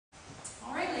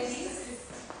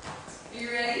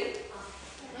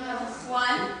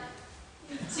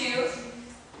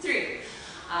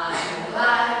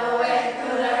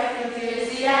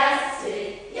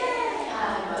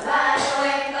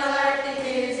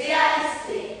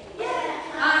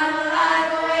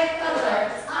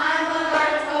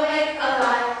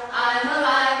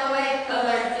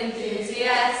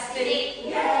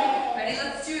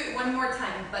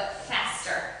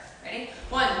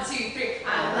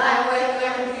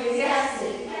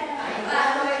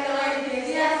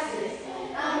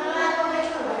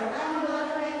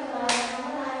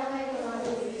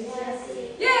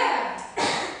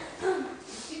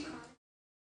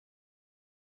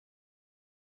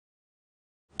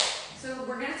So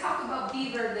we're going to talk about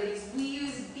be verb, ladies. We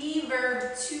use be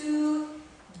verb to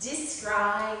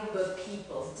describe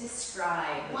people.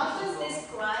 Describe. What does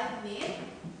describe mean?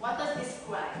 What does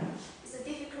describe? It's a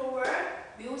difficult word.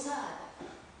 묘사하다.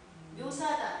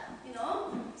 묘사하다. You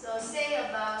know? So say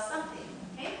about something.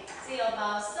 Okay? Say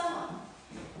about someone.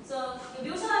 So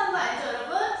묘사하는 거 알죠,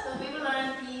 여러분? So we will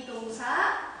learn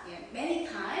비동사 many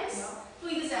times. For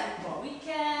example, we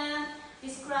can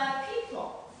describe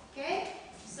people. Okay?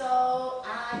 So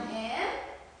I am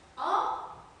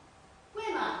who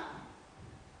am I?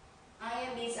 I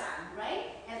am Mizan, right?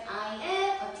 And I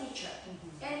am a teacher.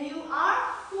 And you are,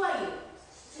 who are you?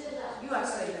 Student. You are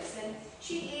students. And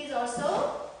she is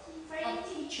also a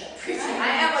teacher. Pretty. Right? I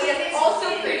am yes,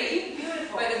 also pretty,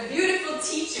 Beautiful. but a beautiful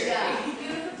teacher. Yeah,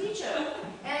 beautiful teacher.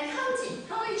 And Hanji,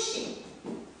 how is she?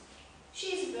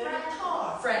 She's very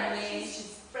tall. Friendly.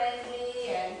 She's friendly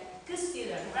and good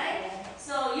student, right?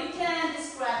 So you can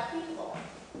describe people.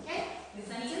 Okay? The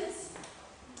sentence.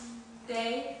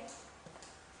 They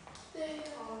They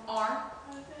are.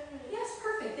 Yes,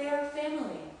 perfect. They are a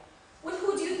family.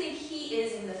 Who do you think he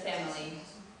is in the family?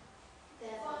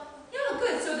 Yeah,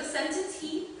 good. So the sentence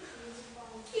he's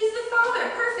the father.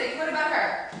 Perfect. What about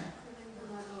her?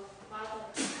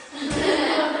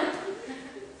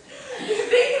 You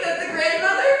think that the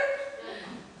grandmother?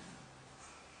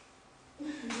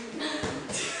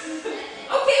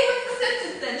 Okay, what's the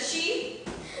sentence then? She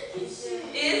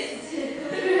is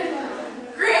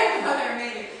grandmother,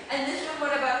 maybe. And this one,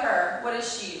 what about her? What is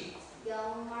she?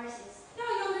 younger sister. No,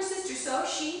 younger sister. So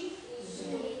she. She is a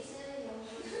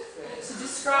younger sister. To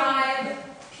describe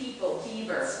people, be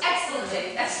verb. Excellent,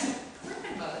 lady. Excellent.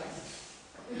 Grandmother.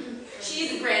 She's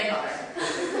the grandmother.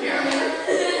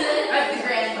 I'm the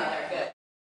grandmother. Good.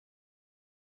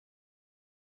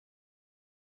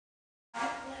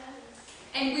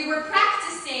 And we were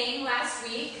practicing last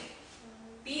week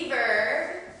be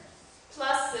verb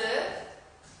plus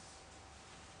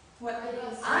what?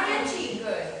 ing.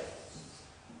 Good.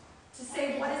 To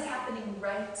say what is happening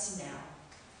right now.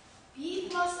 B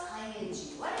plus ing.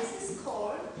 What is this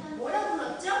called? 뭐라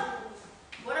불렀죠?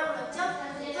 뭐라 불렀죠?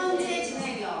 현재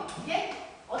진행형. 오케이?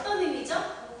 어떤 의미죠?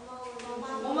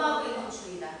 뭐뭐하고 있는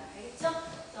중이다. 알겠죠?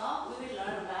 So we will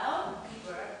learn about B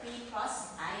verb, B plus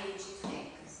ing today.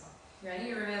 Ready?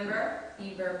 You remember?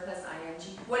 Be verb plus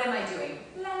ing. What am I doing?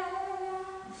 La la la la.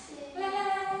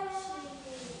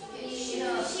 She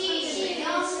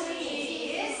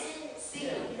is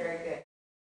singing. Very good.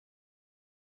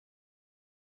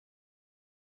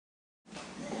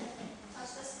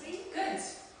 Touch the screen. Good.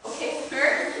 Okay,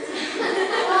 first,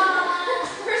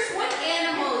 what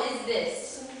animal is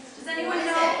this? Does anyone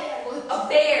know? A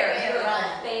bear. Good.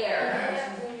 A bear.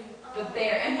 The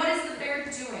bear. And what is the bear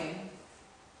doing?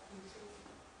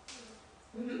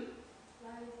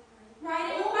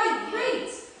 Right. Oh, right. Great.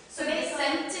 So the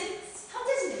sentence.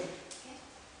 현재 진행.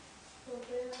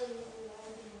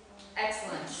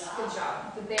 Excellent. Good job.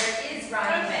 The bear is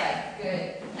riding a bike. Good.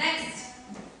 Next.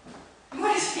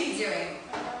 What is he doing?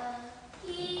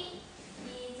 He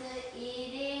is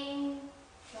eating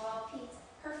the pizza.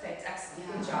 Perfect.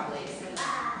 Excellent. Good job, ladies. I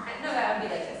know that would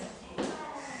be like this.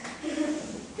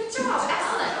 Good job.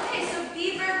 Excellent. Okay, so be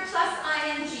verb plus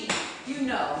ing. You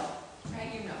know. Right?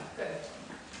 You know. Good.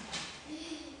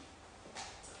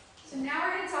 So now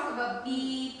we're going to talk about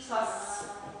be plus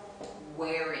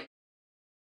wearing.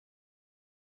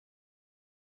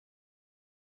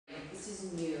 This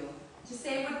is new. To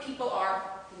say what people are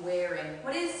wearing.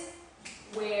 What is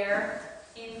wear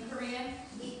in Korean?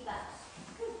 있다.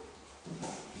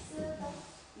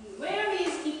 Where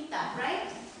is 입다, right?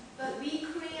 But we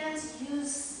Koreans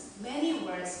use many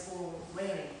words for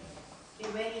wearing.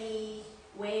 When we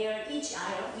wear each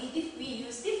item, we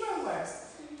use different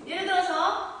words. 예를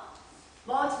들어서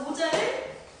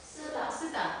모자를 쓰다.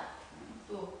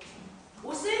 또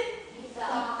옷을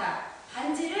입다.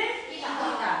 반지를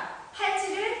입다.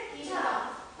 팔찌를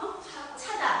차다.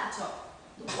 그쵸?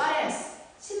 또 what else?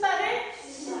 신발을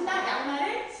신다. 양말을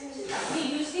We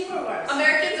use different words.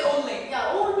 Americans only.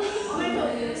 Yeah, only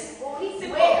American use only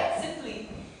Simple. wear. Simply.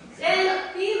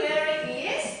 Then be wearing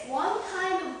is one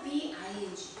kind of be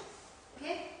ing.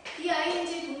 Okay? be ing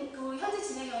그 현재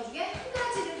진행형 중에 한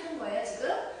가지를 한 거예요 지금.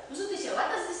 무슨 뜻이에요? What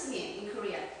does this mean in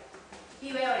Korean?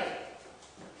 be wearing.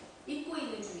 입고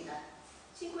있는 중이다.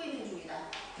 신고 있는 중이다.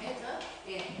 알겠죠?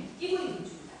 예, 끼고 있는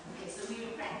중이다. Okay, so we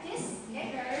will practice.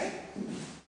 Okay?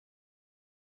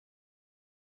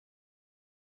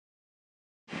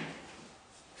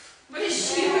 What is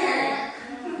she wearing?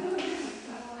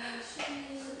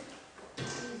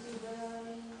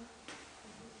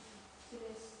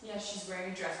 Yeah, she's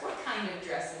wearing a dress. What kind of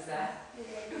dress is that?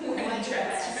 White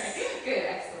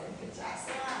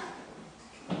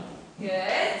Good.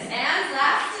 And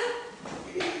last.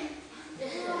 Very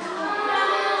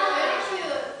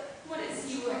cute. What is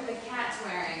the cat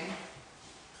wearing?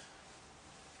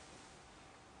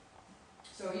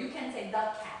 So you can say the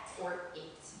cat or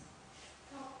it.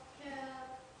 The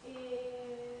cat is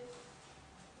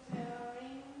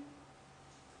wearing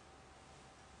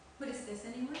What is this,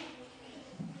 anyone?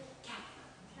 Cat.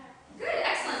 cat. Good,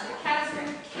 excellent. The cat is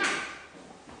wearing a cap.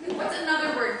 Good. What's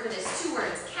another word for this? Two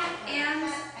words. Cat and.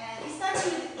 And it starts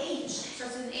with H.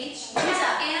 Starts with an H. Yeah.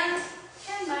 Cat and.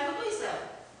 캔 말고 또 있어요.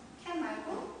 캔 말고.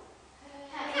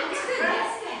 Cat.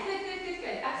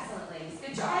 Good. Excellent, ladies.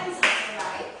 Good job. Cat is also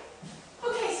right.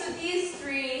 Okay, so these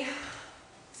three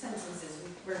sentences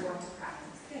we're going to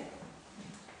practice. Good.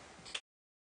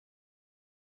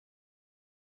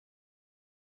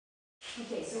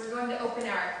 Okay, so we're going to open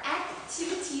our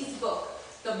activities book,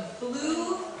 the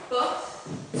blue book,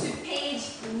 to page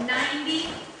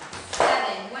 97.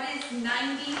 What is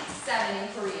 97 in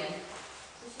Korean?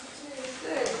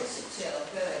 Good, chill.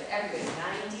 Good. Everybody,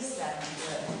 97.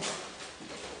 Good.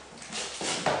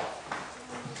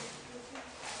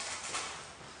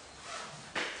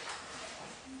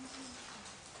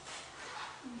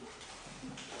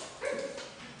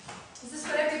 Is this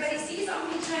what everybody sees on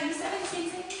page 97? Same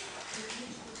thing?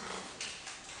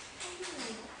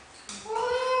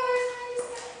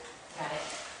 Got it.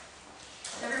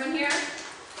 Is everyone here?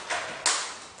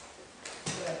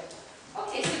 Good.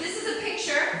 Okay, so this is a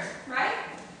picture, right?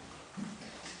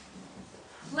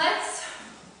 Let's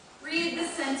read the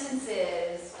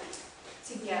sentences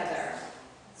together.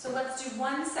 So let's do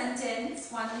one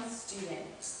sentence, one student.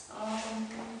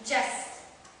 Jess,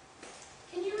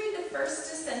 can you read the first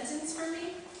sentence for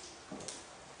me?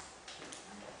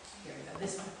 Here we go,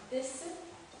 this one. This.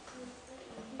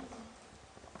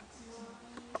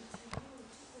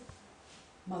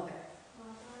 Mother.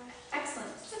 Excellent.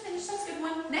 Just to finish, that's a good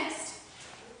one. Next.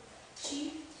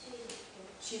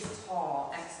 She's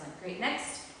tall. Excellent. Great.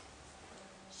 Next.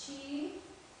 She.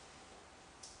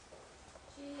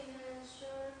 has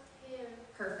short hair.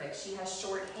 Perfect. She has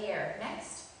short hair.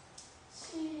 Next.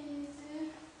 She is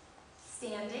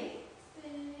Standing.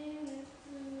 standing next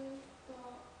to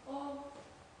the oak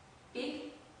Big.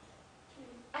 tree.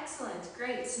 Excellent.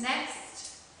 Great.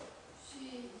 Next.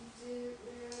 She is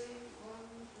wearing one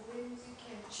orange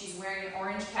cap. She's wearing an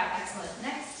orange cap. Excellent.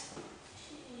 Next.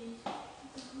 She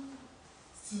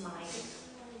Smiling.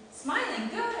 Smiling.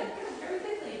 Good. Good. Very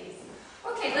good, ladies.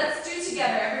 Okay, let's do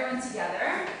together. Everyone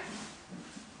together.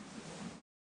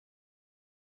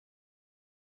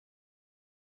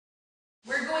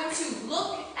 We're going to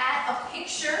look at a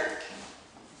picture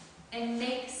and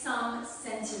make some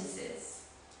sentences.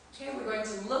 Okay, we're going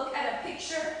to look at a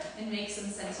picture and make some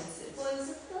sentences. What is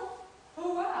it though?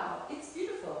 Oh wow, it's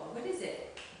beautiful. What is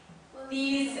it?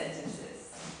 These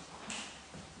sentences.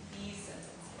 These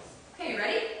sentences. Okay,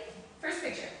 ready? First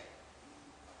picture.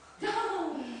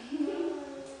 No.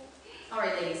 All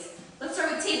right, ladies. Let's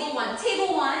start with table one.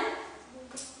 Table one.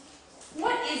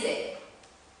 What is it?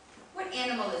 What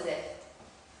animal is it?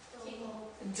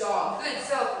 A dog. Good.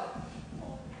 So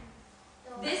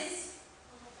this.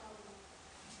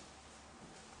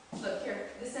 Look here.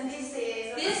 This sentence.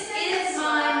 This is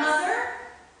my mother.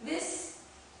 This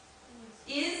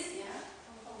is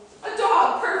a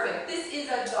dog. Perfect. This is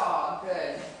a dog.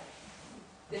 Good.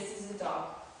 This is a dog.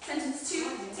 Sentence two.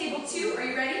 Table two. Are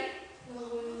you ready?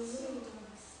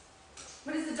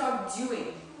 What is the dog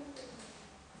doing?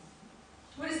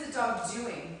 What is the dog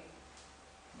doing?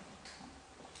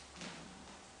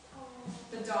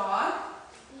 The dog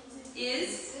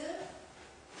is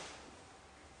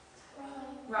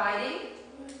riding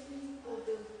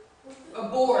a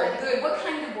board. Good. What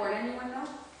kind of board? Anyone know?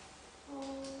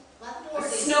 A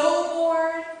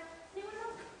snowboard. Anyone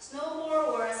know? Snowboard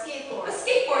or a A skateboard?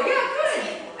 skateboard. Yeah, good.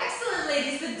 Skateboard. Excellent,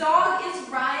 ladies. The dog is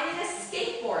riding a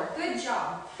skateboard. Good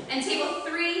job. And table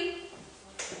three.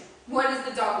 What is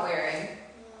the dog wearing?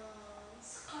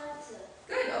 Skirt.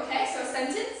 Good. Okay. So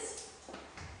sentence.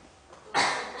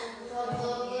 The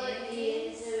dog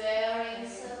is wearing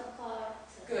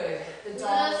skirt. Good. The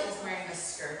dog is wearing a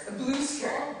skirt. A blue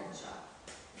skirt. Good job.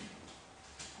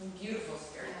 A beautiful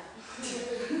skirt.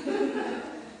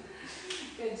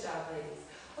 Good job, ladies.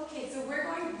 Okay, so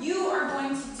you are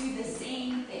going to do the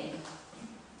same thing.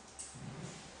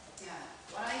 Yeah.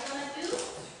 What are you gonna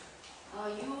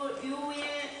do? You will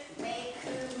make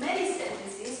many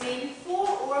sentences, maybe 4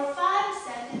 or 5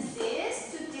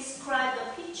 sentences to describe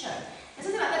the picture.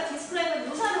 선생님 아까 describe은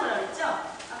묘사하는 거라고 했죠?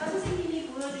 아까 선생님이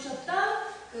보여주셨던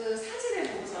그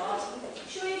사진을 보고서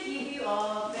she will give you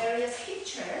various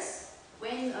pictures.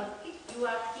 When you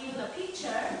are given a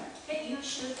picture, Okay, you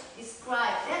should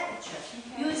describe that picture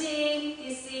using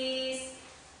this is,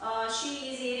 she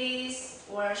is, it is,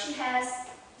 or she has,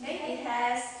 okay, it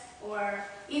has, or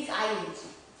is ing,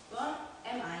 or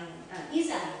am ing, is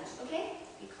ing, okay?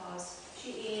 Because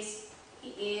she is, he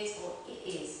is, or it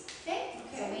is, okay?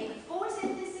 So make 4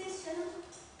 sentences, Shannon.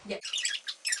 Yes.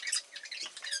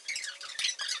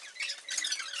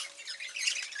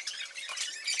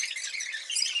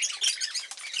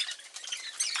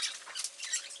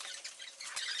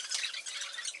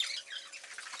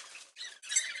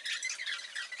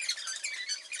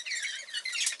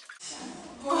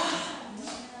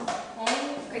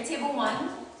 Okay, table 1.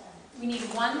 We need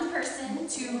one person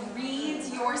to read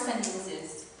your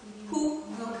sentences. Who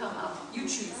will come up? You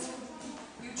choose.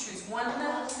 You choose one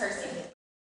person.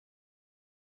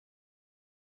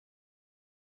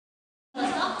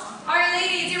 Alright,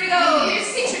 ladies, here we go. Here's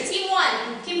the picture. Team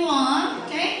 1. Team 1,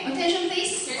 okay? Attention,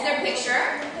 please. Here's their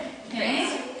picture.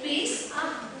 Okay, please.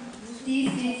 This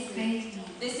is baby.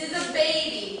 This is a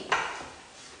baby.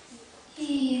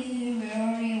 He is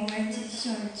wearing white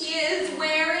shirt. He is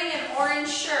wearing an orange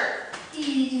shirt.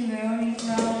 He is wearing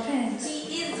brown pants.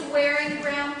 He is wearing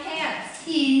brown pants.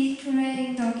 He is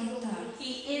playing the guitar.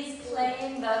 He is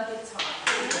playing the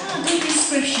guitar. Good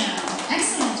description.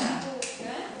 Excellent job.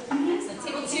 Good. Excellent.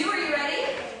 Table 2, are you ready?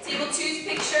 Table 2's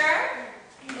picture.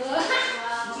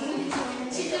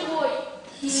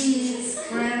 His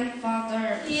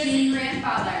grandfather. He is a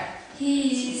grandfather.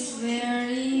 He is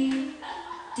wearing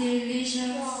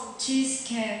delicious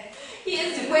cheesecake. He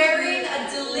is wearing a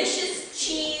delicious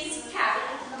cheese cap.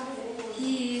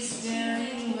 He is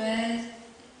wearing red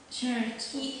shirt.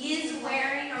 He is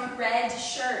wearing a red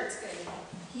shirt.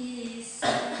 He is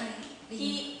smiling.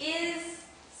 He is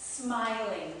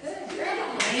smiling. Good. Very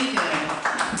good. Very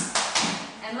good.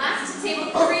 And last to table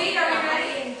 3, are you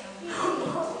ready?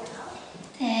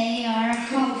 They are a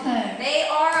couple. They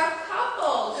are a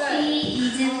couple. Good. He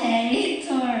is very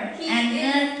tall, He and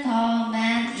is- the tall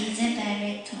man is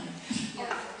very tall.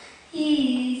 Yeah.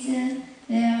 He is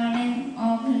wearing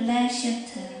a black shirt.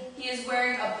 He is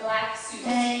wearing a black suit.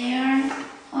 They are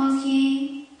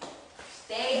hugging.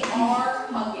 They are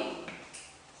hugging.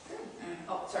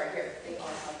 Oh, sorry, here. They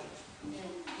are hugging.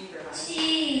 Beaver hugging.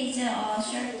 She is a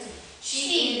shirt. She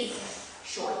is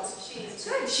short. She is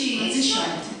good. She is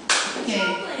short. Okay,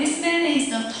 this man is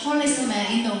the tallest man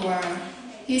in the world.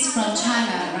 He's from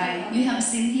China, right? You have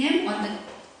seen him on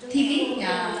the TV?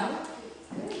 Yeah.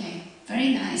 Okay,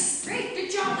 very nice. Great.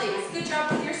 Good job, ladies. Good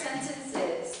job with your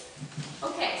sentences.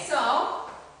 Okay, so.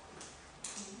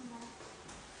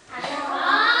 This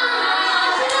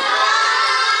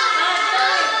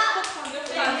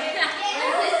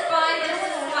is fine. This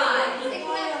is fine.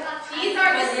 These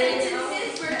are the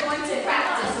sentences we're going to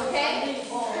practice, okay?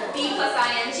 Be plus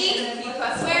ing, be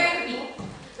plus wearing, be.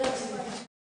 Perfect.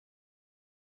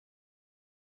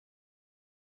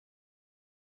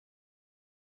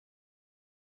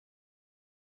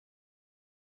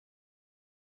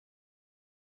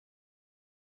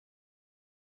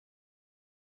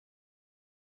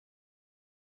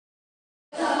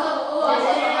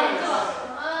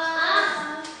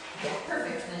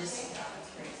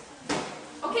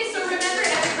 Okay, so remember,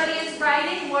 everybody is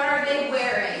writing. What are they wearing?